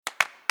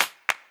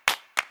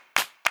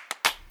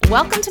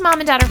Welcome to Mom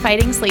and Dad Are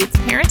Fighting, Slate's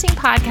parenting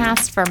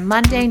podcast for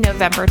Monday,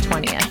 November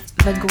 20th,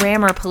 the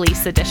Grammar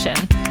Police edition.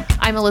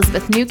 I'm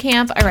Elizabeth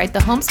Newcamp. I write the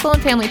homeschool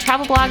and family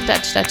travel blog,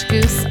 Dutch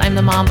Goose. I'm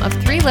the mom of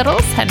 3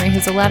 littles, Henry,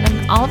 who's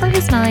 11, Oliver,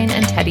 who's 9,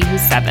 and Teddy, who's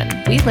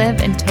 7. We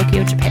live in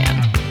Tokyo,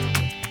 Japan.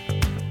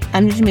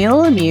 I'm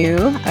Jamila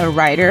Lemieux, a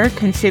writer,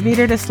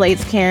 contributor to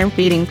Slate's Care and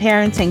Feeding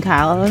Parenting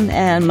column,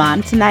 and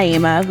mom to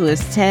Naima, who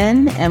is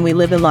 10, and we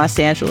live in Los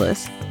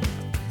Angeles.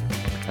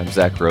 I'm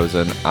Zach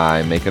Rosen.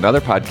 I make another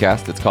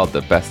podcast. It's called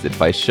The Best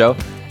Advice Show.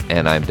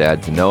 And I'm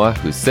dad to Noah,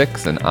 who's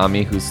 6, and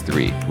Ami, who's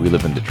 3. We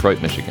live in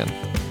Detroit, Michigan.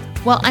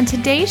 Well, on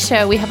today's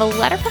show, we have a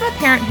letter from a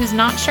parent who's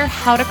not sure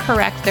how to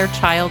correct their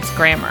child's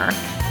grammar.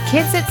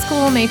 Kids at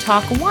school may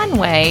talk one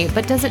way,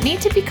 but does it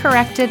need to be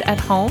corrected at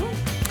home?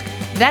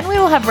 Then we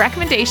will have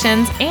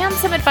recommendations and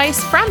some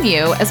advice from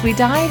you as we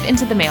dive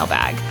into the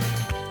mailbag.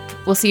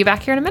 We'll see you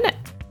back here in a minute.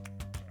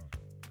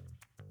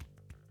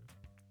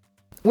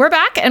 We're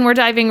back, and we're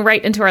diving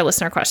right into our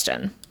listener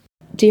question.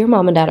 Dear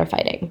Mom and Dad Are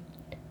Fighting.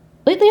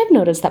 Lately, I've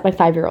noticed that my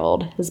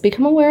 5-year-old has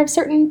become aware of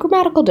certain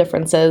grammatical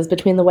differences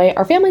between the way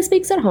our family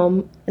speaks at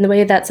home and the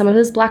way that some of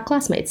his black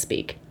classmates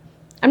speak.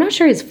 I'm not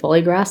sure he's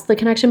fully grasped the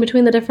connection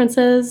between the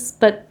differences,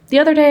 but the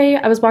other day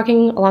I was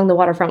walking along the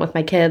waterfront with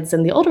my kids,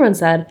 and the older one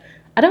said,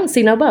 "I don't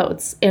see no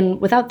boats," and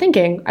without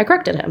thinking, I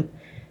corrected him.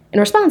 In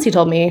response, he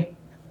told me,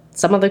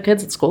 "Some of the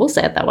kids at school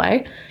say it that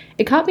way."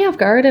 It caught me off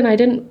guard, and I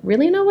didn't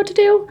really know what to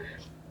do.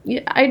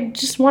 I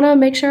just want to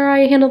make sure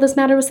I handle this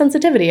matter with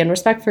sensitivity and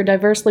respect for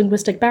diverse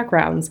linguistic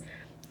backgrounds.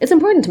 It's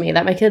important to me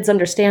that my kids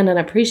understand and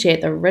appreciate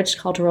the rich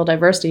cultural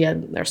diversity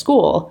in their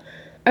school.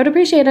 I would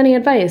appreciate any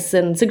advice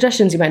and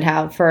suggestions you might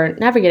have for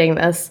navigating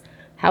this.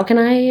 How can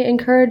I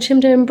encourage him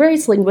to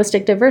embrace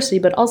linguistic diversity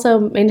but also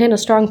maintain a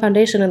strong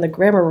foundation in the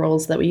grammar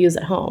rules that we use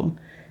at home?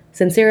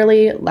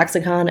 Sincerely,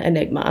 Lexicon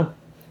Enigma.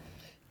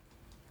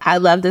 I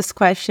love this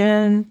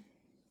question.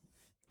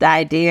 The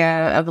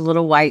idea of a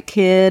little white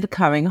kid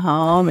coming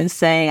home and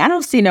saying, "I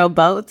don't see no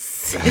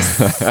boats."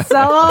 It's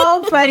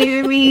so funny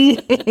to me.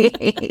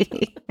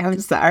 I'm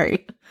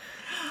sorry.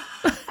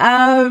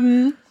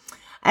 I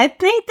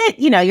think that,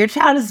 your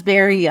child is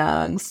very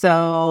young,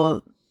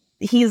 so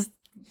he's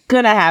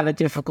going to have a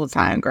difficult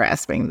time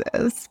grasping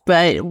this.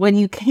 But what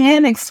you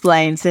can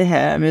explain to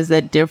him is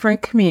that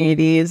different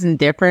communities and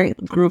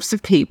different groups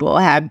of people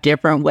have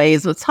different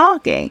ways of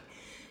talking,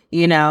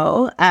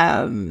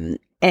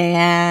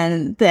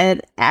 and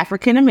that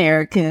African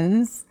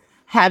Americans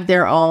have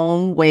their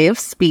own way of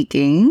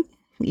speaking.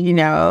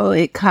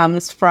 It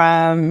comes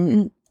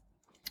from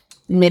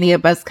many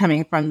of us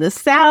coming from the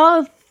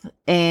South,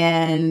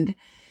 and,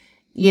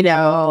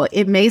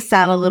 it may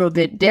sound a little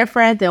bit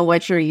different than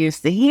what you're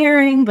used to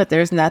hearing, but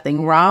there's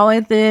nothing wrong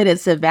with it.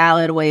 It's a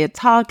valid way of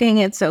talking.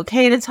 It's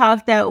okay to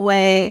talk that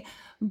way,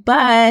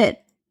 but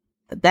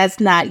that's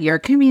not your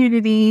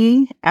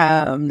community.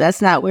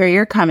 That's not where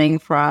you're coming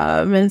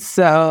from. And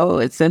so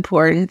it's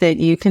important that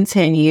you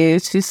continue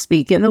to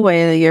speak in the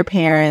way that your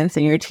parents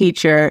and your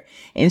teacher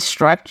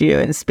instruct you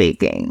in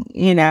speaking,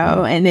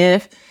 and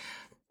if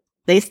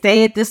they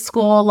stay at this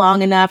school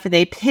long enough and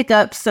they pick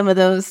up some of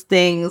those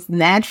things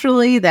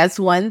naturally, that's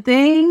one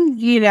thing,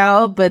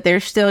 but there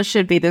still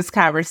should be this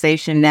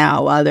conversation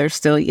now while they're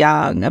still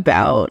young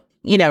about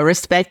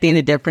respecting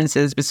the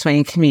differences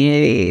between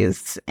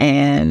communities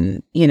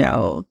and,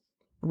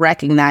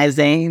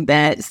 recognizing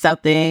that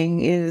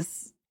something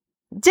is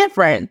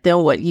different than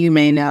what you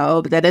may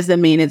know, but that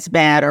doesn't mean it's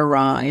bad or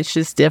wrong. It's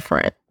just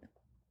different.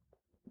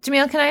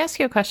 Jamil, can I ask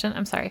you a question?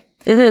 I'm sorry.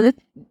 Mm-hmm.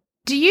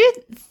 Do you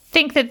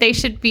think that they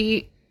should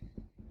be,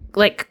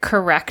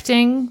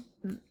 correcting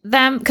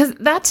them? Because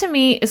that to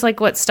me is,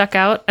 what stuck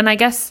out. And I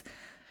guess,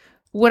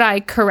 would I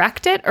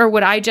correct it, or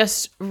would I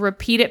just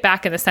repeat it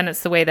back in the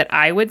sentence the way that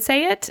I would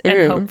say it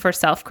and hope for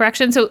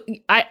self-correction? So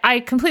I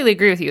completely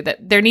agree with you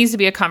that there needs to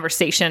be a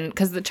conversation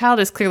because the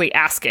child is clearly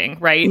asking,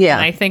 right? Yeah.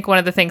 And I think one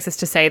of the things is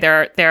to say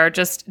there are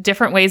just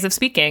different ways of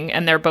speaking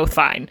and they're both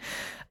fine.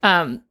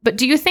 But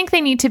do you think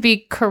they need to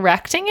be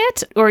correcting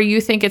it, or you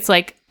think it's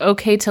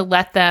okay to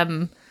let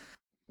them,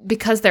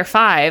 because they're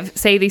 5,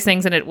 say these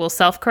things and it will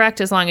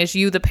self-correct as long as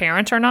you, the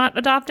parent, are not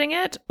adopting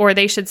it? Or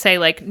they should say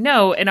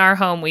no, in our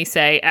home we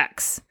say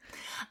X.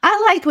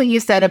 I like what you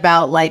said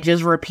about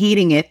just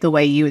repeating it the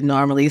way you would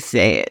normally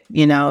say it,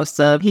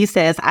 so if he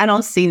says, "I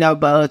don't see no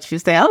boats," you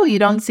say, "Oh, you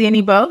don't see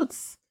any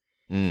boats?"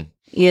 And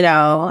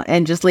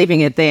just leaving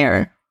it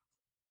there.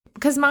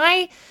 Because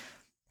my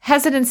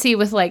hesitancy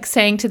with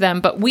saying to them,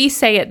 "But we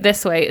say it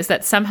this way," is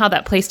that somehow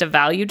that placed a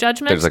value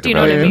judgment. There's Do you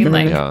know what I mean?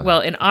 Yeah.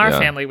 Well, in our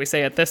family, we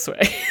say it this way.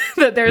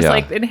 That there's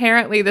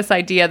inherently this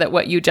idea that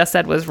what you just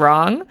said was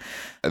wrong.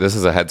 This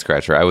is a head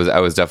scratcher. I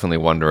was definitely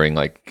wondering,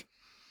 I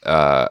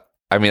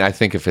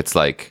think if it's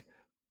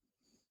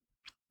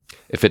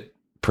if it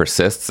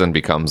persists and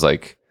becomes more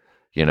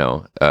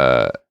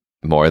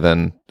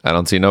than "I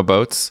don't see no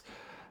boats,"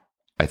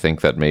 I think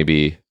that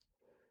maybe,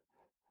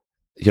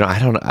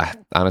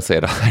 honestly,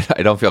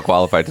 I don't feel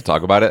qualified to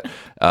talk about it.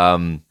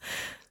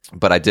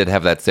 But I did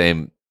have that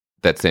same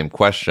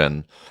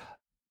question.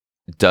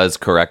 does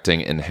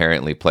correcting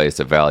inherently place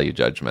a value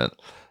judgment?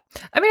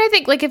 I mean, I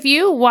think like if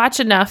you watch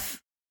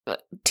enough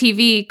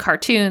TV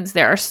cartoons,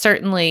 there are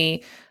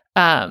certainly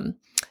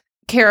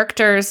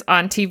characters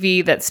on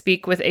TV that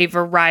speak with a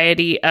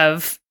variety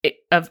of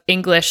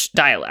English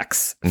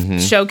dialects,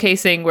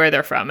 showcasing where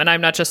they're from. And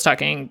I'm not just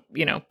talking,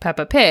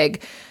 Peppa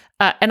Pig.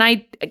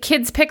 And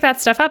kids pick that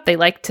stuff up. They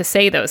like to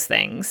say those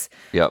things.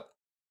 Yep.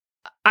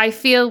 I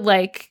feel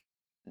like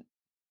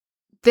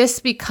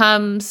this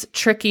becomes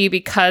tricky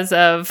because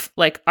of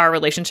like our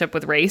relationship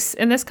with race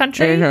in this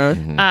country.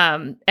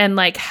 And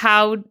like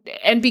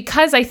and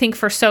because I think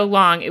for so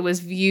long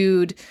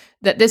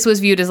this was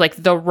viewed as like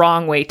the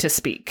wrong way to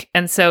speak.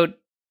 And so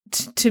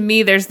to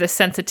me, there's this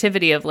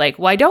sensitivity of like,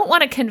 well, I don't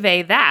want to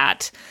convey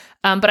that.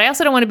 But I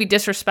also don't want to be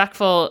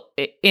disrespectful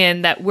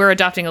in that we're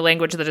adopting a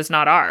language that is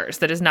not ours,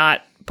 that is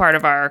not part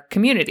of our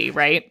community,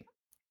 right?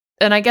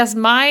 And I guess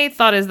my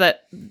thought is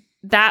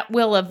that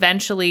will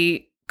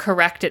eventually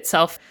correct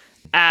itself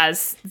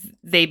as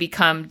they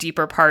become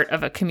deeper part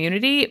of a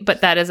community.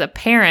 But that as a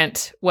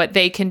parent, what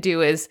they can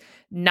do is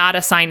not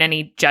assign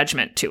any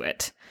judgment to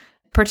it,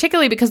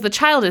 particularly because the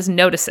child is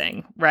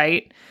noticing,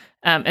 right?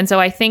 And so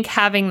I think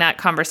having that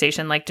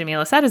conversation, like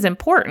Jamila said, is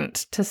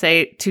important to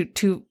say,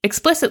 to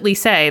explicitly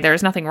say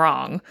there's nothing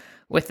wrong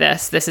with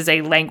this. This is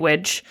a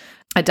language,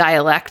 a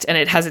dialect, and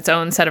it has its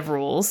own set of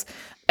rules.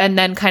 And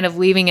then kind of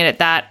leaving it at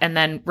that and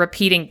then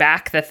repeating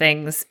back the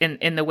things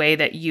in the way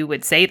that you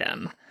would say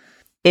them.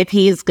 If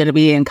he's going to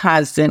be in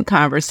constant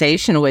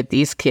conversation with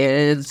these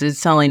kids,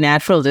 it's only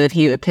natural that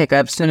he would pick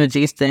up some of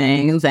these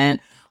things. And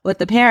what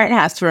the parent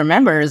has to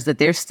remember is that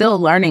they're still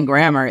learning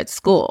grammar at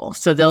school.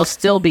 So they'll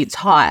still be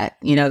taught,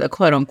 the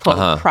quote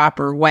unquote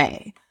proper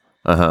way.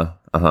 I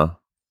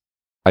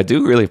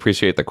do really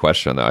appreciate the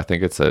question, though. I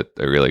think it's a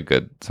really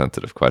good,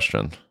 sensitive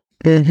question.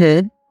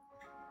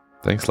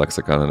 Thanks,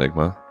 Lexicon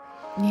Enigma.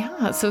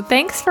 Yeah. So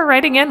thanks for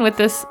writing in with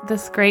this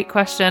great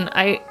question.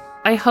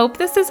 I hope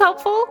this is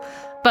helpful.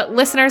 But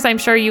listeners, I'm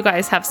sure you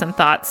guys have some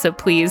thoughts. So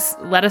please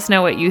let us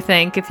know what you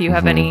think. If you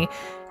have any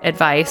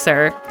advice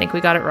or think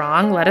we got it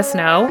wrong, let us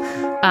know.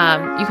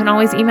 You can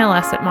always email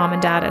us at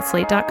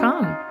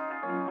momanddad@slate.com.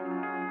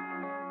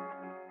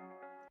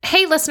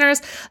 Hey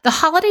listeners, the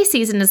holiday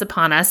season is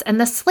upon us,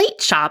 and the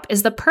Slate Shop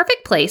is the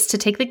perfect place to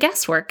take the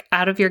guesswork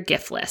out of your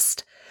gift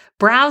list.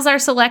 Browse our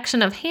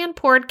selection of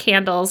hand-poured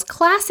candles,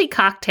 classy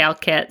cocktail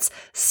kits,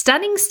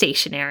 stunning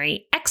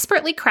stationery,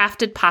 expertly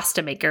crafted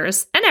pasta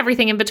makers, and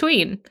everything in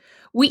between.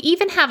 We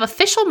even have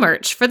official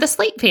merch for the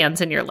Slate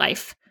fans in your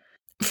life.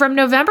 From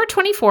November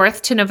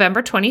 24th to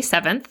November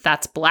 27th,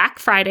 that's Black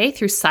Friday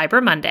through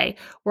Cyber Monday,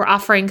 we're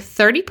offering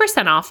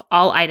 30% off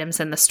all items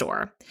in the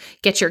store.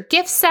 Get your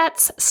gift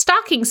sets,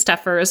 stocking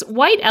stuffers,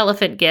 white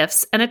elephant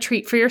gifts, and a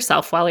treat for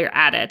yourself while you're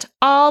at it,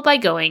 all by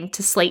going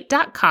to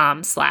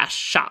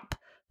slate.com/shop.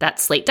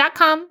 That's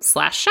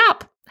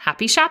slate.com/shop.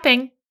 Happy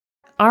shopping.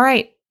 All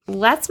right,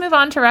 let's move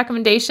on to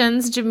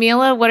recommendations.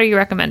 Jamila, what are you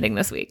recommending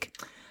this week?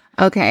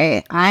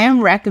 Okay, I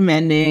am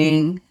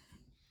recommending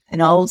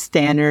an old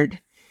standard,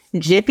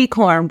 Jiffy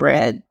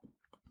cornbread.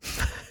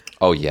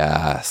 Oh,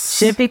 yes.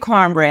 Jiffy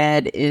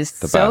cornbread is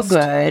so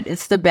good.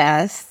 It's the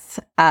best.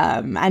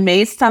 I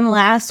made some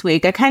last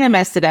week. I kind of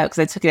messed it up because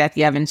I took it out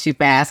the oven too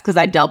fast because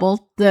I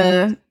doubled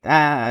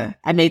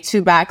I made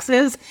 2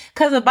 boxes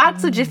because a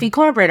box of Jiffy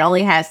cornbread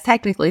only has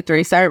technically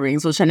 3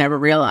 servings, which I never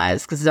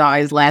realized because it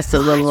always lasts a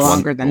little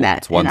longer than that.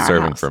 It's one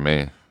serving for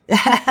me.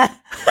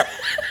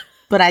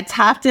 But I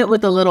topped it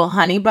with a little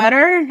honey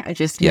butter. I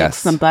just mixed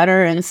some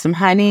butter and some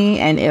honey,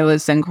 and it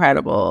was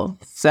incredible.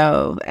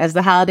 So as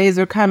the holidays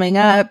are coming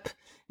up,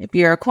 if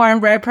you're a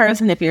cornbread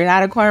person, if you're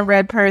not a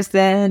cornbread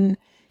person,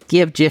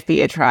 give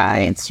Jiffy a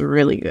try. It's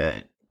really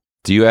good.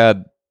 Do you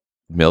add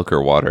milk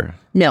or water?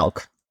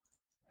 Milk.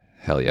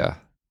 Hell yeah.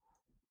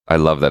 I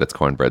love that it's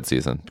cornbread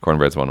season.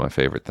 Cornbread's one of my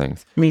favorite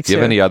things. Me too. Do you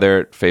have any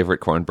other favorite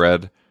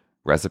cornbread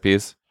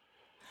recipes?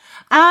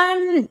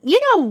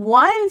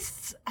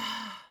 Once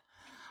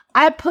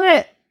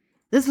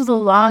this was a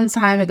long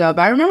time ago,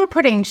 but I remember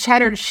putting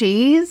cheddar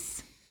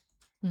cheese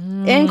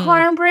in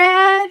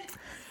cornbread.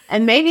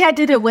 And maybe I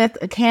did it with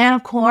a can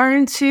of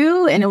corn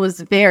too. And it was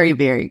very,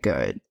 very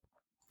good.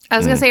 I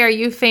was going to say, are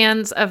you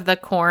fans of the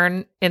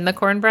corn in the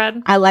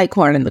cornbread? I like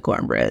corn in the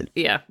cornbread.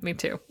 Yeah, me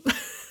too.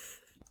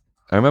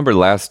 I remember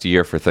last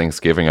year for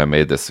Thanksgiving, I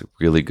made this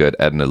really good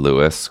Edna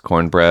Lewis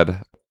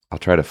cornbread. I'll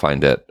try to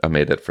find it. I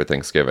made it for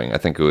Thanksgiving. I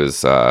think it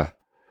was her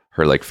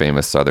like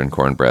famous Southern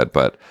cornbread,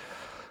 but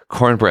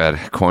cornbread,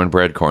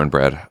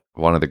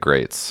 one of the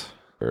greats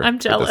I'm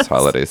jealous. For this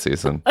holiday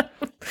season.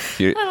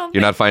 You're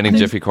not finding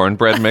Jiffy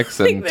cornbread mix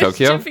in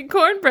Tokyo? Jiffy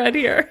cornbread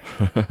here.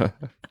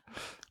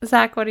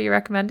 Zach, what are you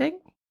recommending?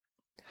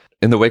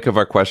 In the wake of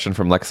our question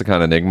from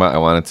Lexicon Enigma, I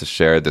wanted to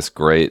share this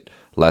great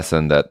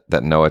lesson that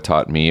Noah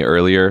taught me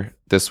earlier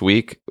this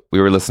week. We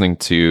were listening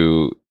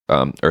to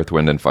Earth,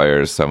 Wind, and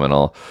Fire's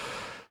seminal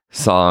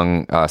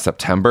song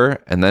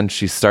September, and then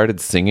she started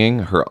singing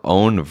her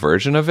own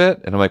version of it.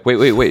 And I'm like,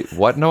 wait,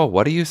 what, Noah?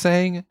 What are you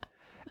saying?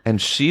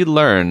 And she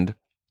learned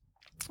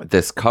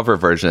this cover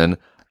version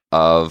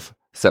of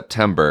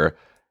September,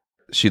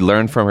 she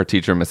learned from her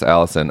teacher, Miss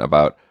Allison,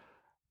 about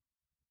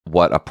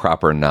what a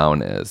proper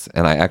noun is.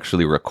 And I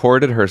actually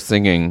recorded her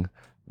singing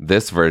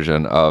this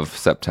version of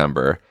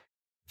September.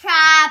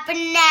 Proper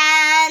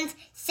nouns,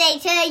 say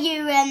till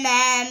you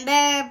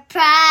remember.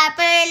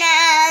 Proper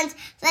nouns,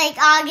 like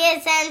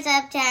August and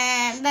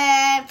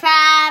September.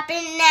 Proper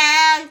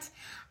nouns,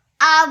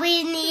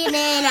 always need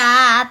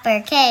an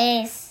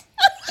uppercase.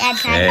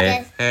 That's how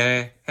it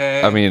is.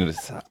 I mean,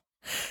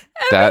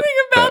 Everything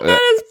about that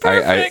is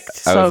perfect. I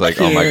So was like,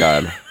 oh my cute.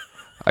 God,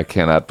 I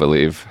cannot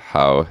believe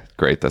how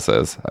great this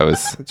is. I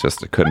was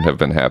just couldn't have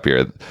been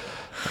happier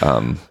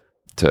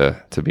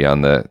to be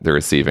on the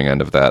receiving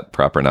end of that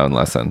proper noun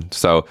lesson.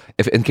 So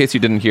if in case you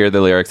didn't hear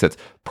the lyrics, it's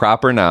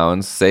proper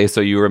nouns, say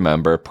so you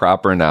remember.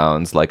 Proper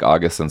nouns like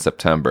August and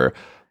September.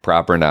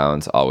 Proper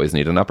nouns always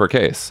need an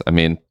uppercase. I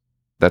mean,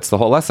 that's the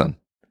whole lesson.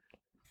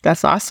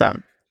 That's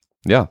awesome.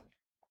 Yeah.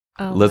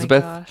 Oh my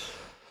Elizabeth? gosh.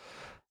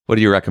 What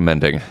are you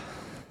recommending?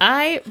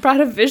 I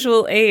brought a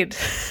visual aid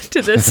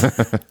to this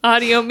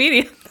audio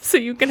medium so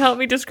you can help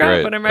me describe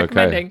Great. what I'm Okay.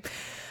 recommending.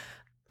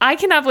 I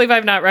cannot believe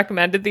I've not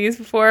recommended these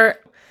before.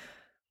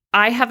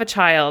 I have a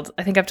child.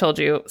 I think I've told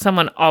you.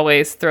 Someone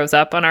always throws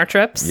up on our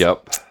trips.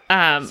 Yep.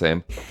 Um,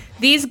 Same.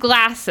 These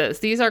glasses,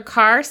 these are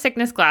car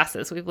sickness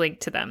glasses. We've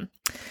linked to them.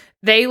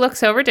 They look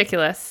so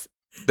ridiculous.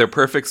 They're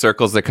perfect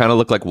circles. They kind of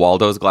look like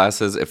Waldo's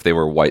glasses if they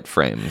were white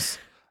frames.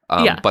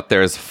 Yeah. But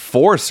there's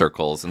 4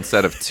 circles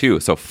instead of 2.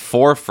 So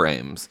 4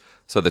 frames.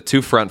 So the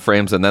 2 front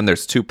frames, and then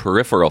there's 2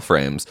 peripheral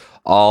frames,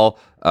 all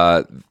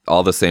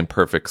the same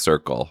perfect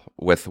circle.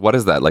 With what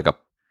is that? Like a It's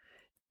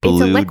a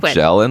blue liquid.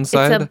 gel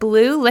inside? It's a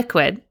blue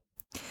liquid.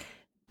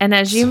 And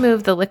as you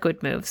move, the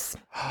liquid moves.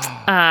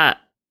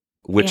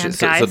 Which and is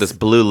so guys, this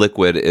blue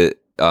liquid?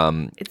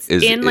 it's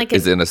is in like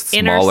is an in a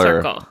inner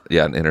smaller circle.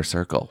 Yeah, an inner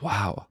circle.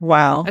 Wow.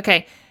 Wow.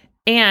 Okay.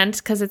 And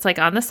because it's like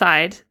on the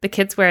side, the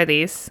kids wear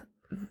these.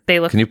 They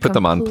look Can you put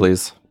them on,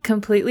 please?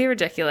 completely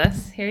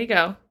ridiculous. Here you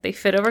go. They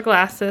fit over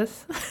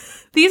glasses.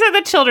 These are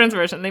the children's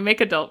version. They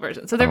make adult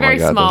versions. So they're Oh my very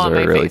God, small those on are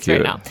my really face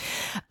right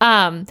cute.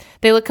 now.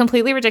 They look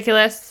completely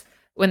ridiculous.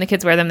 When the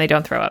kids wear them, they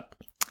don't throw up.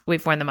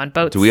 We've worn them on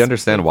boats. Do we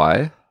understand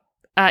why?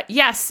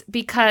 Yes,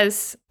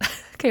 because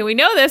okay, we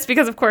know this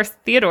because of course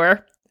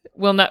Theodore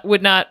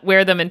would not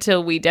wear them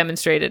until we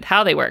demonstrated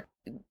how they work.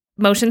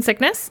 Motion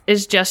sickness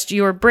is just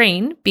your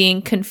brain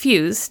being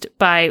confused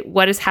by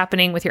what is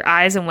happening with your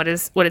eyes and what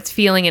it's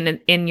feeling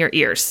in your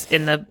ears,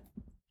 in the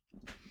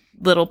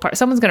little part.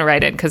 Someone's going to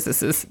write in because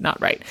this is not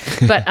right.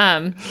 But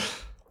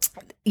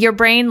your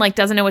brain like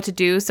doesn't know what to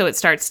do, so it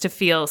starts to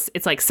feel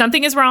it's like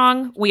something is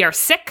wrong. We are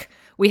sick.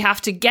 We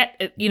have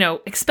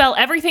to expel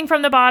everything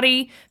from the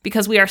body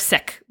because we are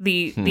sick.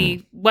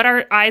 The what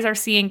our eyes are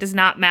seeing does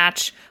not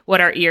match what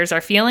our ears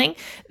are feeling.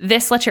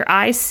 This lets your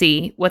eyes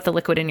see what the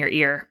liquid in your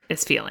ear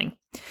is feeling.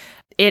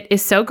 It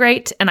is so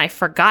great, and I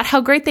forgot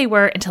how great they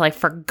were until I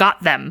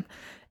forgot them.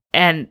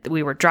 And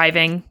we were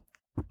driving,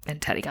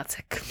 and Teddy got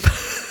sick.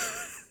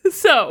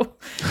 So,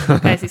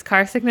 guys, these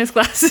car sickness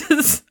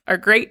glasses are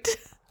great.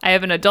 I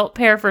have an adult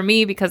pair for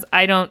me because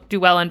I don't do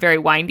well on very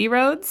windy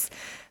roads.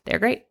 They're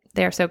great.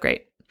 They are so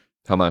great.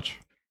 How much?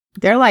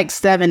 They're like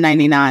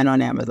 $7.99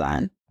 on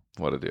Amazon.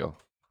 What a deal.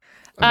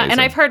 And Amazing.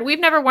 I've heard, we've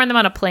never worn them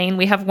on a plane.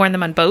 We have worn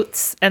them on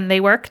boats and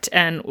they worked.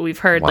 And we've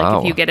heard like Wow.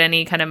 if you get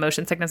any kind of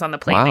motion sickness on the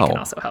plane, they Wow. can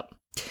also help.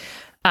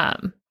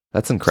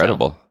 That's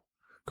incredible.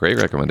 Great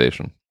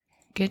recommendation.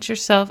 Get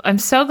yourself, I'm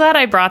so glad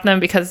I brought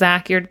them because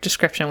Zach, your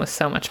description was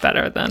so much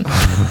better than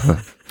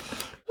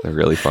They're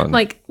really fun.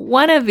 like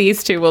one of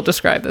these two will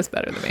describe this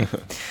better than me.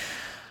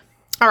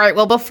 All right.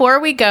 Well, before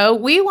we go,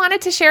 we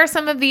wanted to share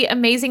some of the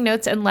amazing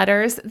notes and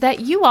letters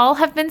that you all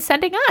have been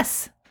sending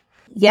us.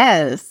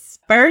 Yes.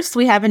 First,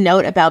 we have a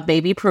note about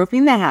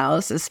baby-proofing the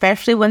house,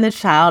 especially when the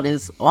child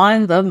is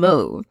on the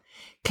move.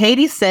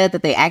 Katie said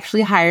that they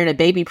actually hired a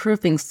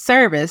baby-proofing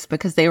service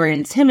because they were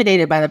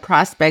intimidated by the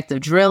prospect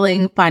of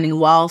drilling, finding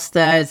wall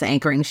studs,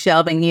 anchoring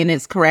shelving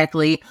units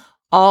correctly,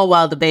 all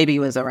while the baby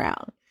was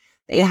around.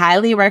 They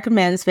highly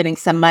recommend spending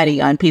some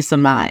money on peace of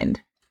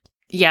mind.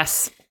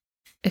 Yes.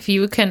 If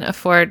you can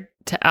afford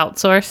to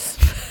outsource,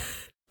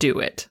 do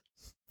it.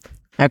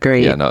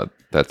 Agreed. Yeah, no,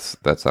 that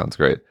sounds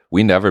great.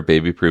 We never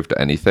baby-proofed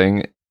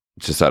anything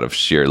just out of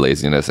sheer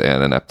laziness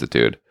and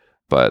ineptitude.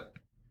 But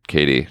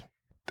Katie,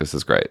 this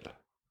is great.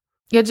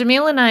 Yeah,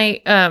 Jamil and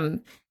I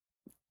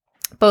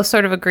both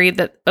sort of agreed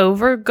that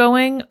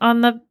overgoing on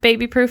the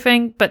baby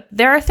proofing, but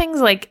there are things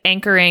like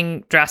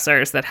anchoring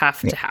dressers that have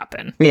to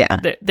happen. Yeah.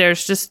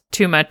 There's just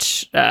too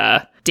much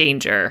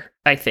danger,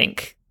 I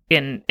think,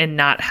 in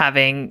not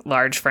having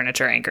large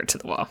furniture anchored to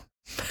the wall.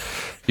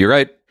 You're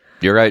right.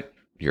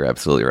 You're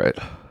absolutely right.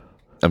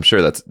 I'm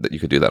sure that you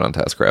could do that on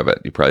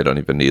TaskRabbit. You probably don't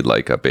even need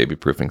like a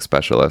baby-proofing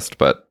specialist,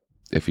 but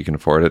if you can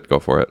afford it, go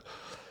for it.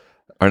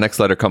 Our next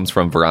letter comes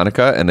from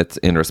Veronica, and it's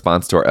in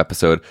response to our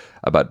episode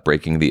about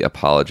breaking the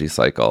apology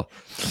cycle.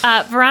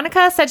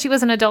 Veronica said she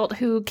was an adult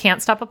who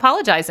can't stop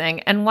apologizing.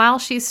 And while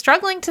she's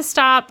struggling to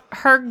stop,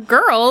 her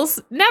girls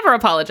never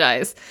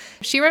apologize.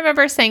 She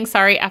remembers saying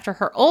sorry after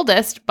her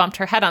oldest bumped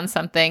her head on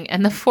something.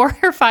 And the 4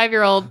 or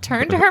 5-year-old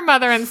turned to her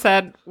mother and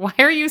said, "Why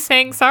are you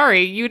saying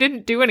sorry? You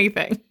didn't do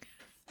anything."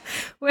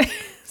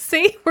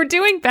 See, we're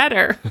doing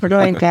better. We're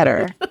doing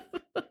better.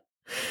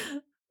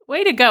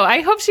 Way to go.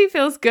 I hope she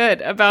feels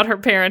good about her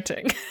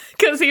parenting.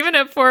 Because even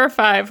at 4 or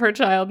 5, her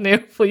child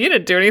knew, well, you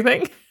didn't do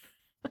anything.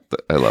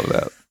 I love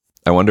that.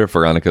 I wonder if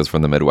Veronica's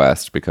from the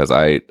Midwest, because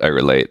I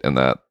relate in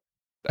that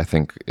I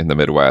think in the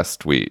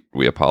Midwest, we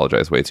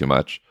apologize way too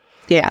much.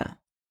 Yeah.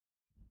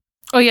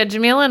 Oh, yeah.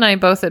 Jamila and I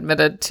both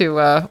admitted to,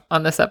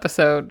 on this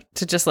episode,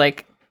 to just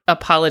like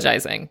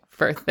apologizing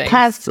for things.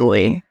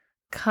 Constantly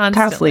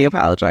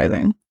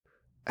apologizing.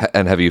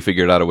 And have you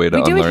figured out a way to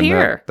unlearn do it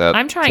here? That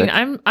I'm trying.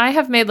 I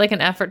have made like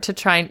an effort to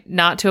try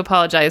not to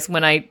apologize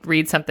when I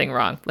read something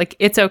wrong. Like,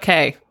 it's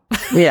okay.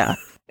 Yeah.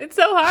 It's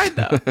so hard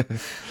though.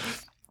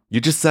 You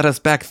just set us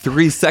back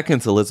 3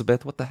 seconds,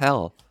 Elizabeth. What the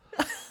hell?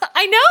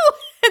 I know.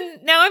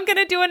 And now I'm going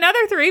to do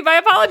another 3 by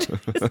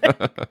apologizing.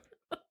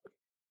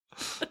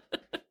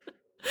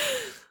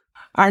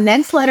 Our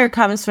next letter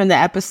comes from the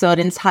episode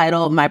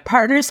entitled "My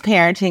Partner's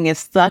Parenting is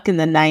Stuck in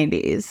the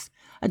 90s."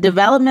 A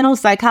developmental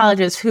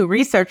psychologist who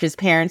researches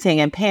parenting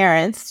and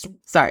parents.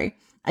 Sorry.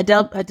 A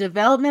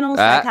developmental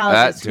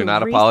psychologist do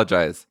not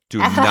apologize. Do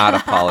not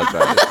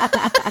apologize.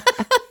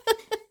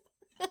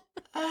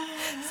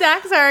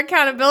 Zach's our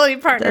accountability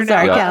partner. That's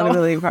our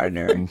accountability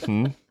partner.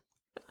 Mm-hmm.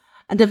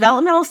 A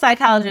developmental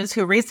psychologist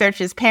who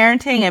researches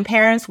parenting and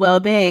parents'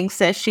 well-being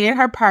says she and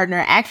her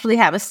partner actually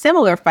have a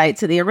similar fight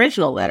to the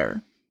original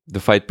letter.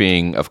 The fight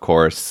being, of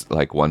course,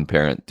 like one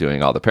parent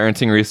doing all the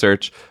parenting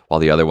research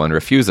while the other one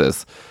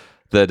refuses.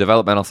 The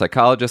developmental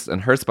psychologist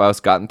and her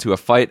spouse got into a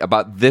fight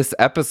about this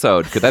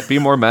episode. Could that be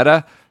more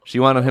meta? She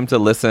wanted him to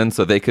listen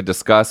so they could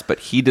discuss, but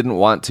he didn't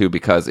want to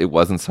because it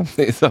wasn't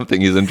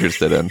something he's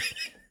interested in.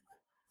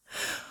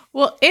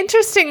 Well,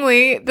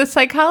 interestingly, the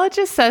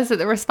psychologist says that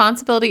the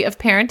responsibility of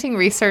parenting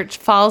research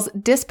falls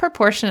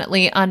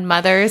disproportionately on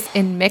mothers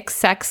in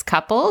mixed-sex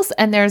couples,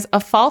 and there's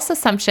a false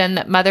assumption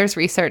that mothers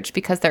research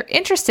because they're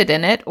interested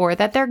in it or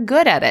that they're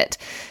good at it.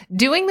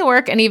 Doing the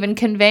work and even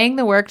conveying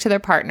the work to their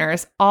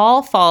partners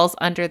all falls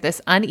under this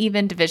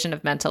uneven division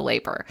of mental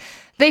labor.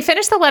 They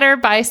finish the letter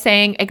by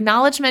saying,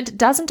 acknowledgement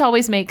doesn't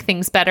always make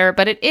things better,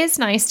 but it is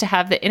nice to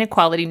have the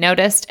inequality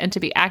noticed and to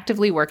be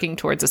actively working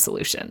towards a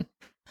solution.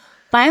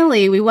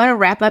 Finally, we want to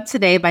wrap up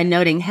today by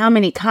noting how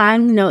many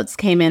kind notes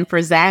came in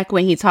for Zach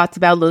when he talked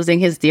about losing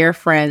his dear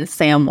friend,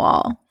 Sam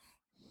Wall.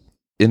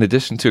 In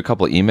addition to a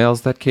couple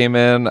emails that came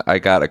in, I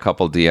got a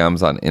couple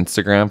DMs on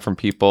Instagram from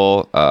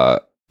people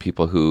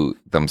who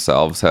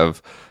themselves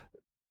have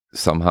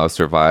somehow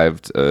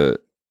survived a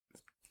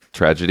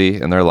tragedy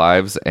in their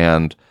lives.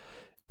 And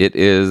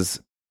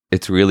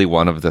it's really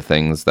one of the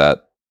things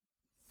that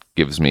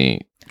gives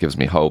me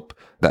hope,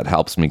 that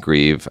helps me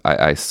grieve.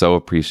 I so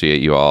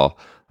appreciate you all.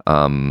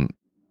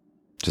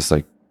 Just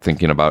like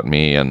thinking about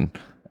me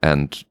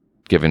and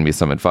giving me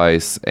some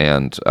advice,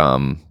 and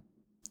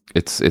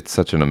it's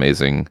such an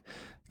amazing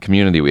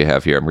community we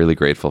have here. I'm really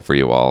grateful for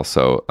you all.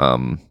 So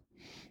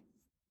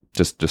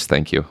just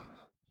thank you.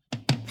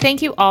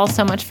 Thank you all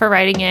so much for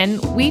writing in.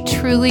 We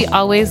truly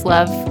always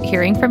love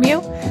hearing from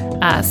you.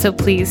 So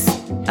please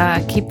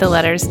keep the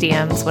letters,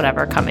 DMs,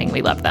 whatever coming.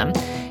 We love them.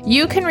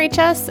 You can reach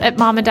us at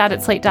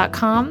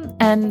momanddad@slate.com,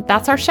 and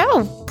that's our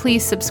show.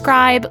 Please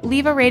subscribe,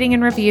 leave a rating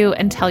and review,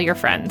 and tell your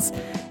friends.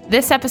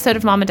 This episode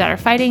of Mom and Dad Are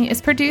Fighting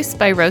is produced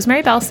by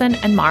Rosemary Belson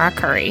and Mara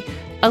Curry.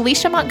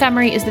 Alicia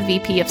Montgomery is the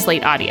VP of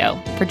Slate Audio.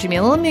 For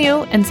Jamila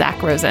Lemieux and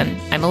Zach Rosen,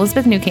 I'm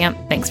Elizabeth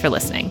Newcamp. Thanks for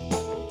listening.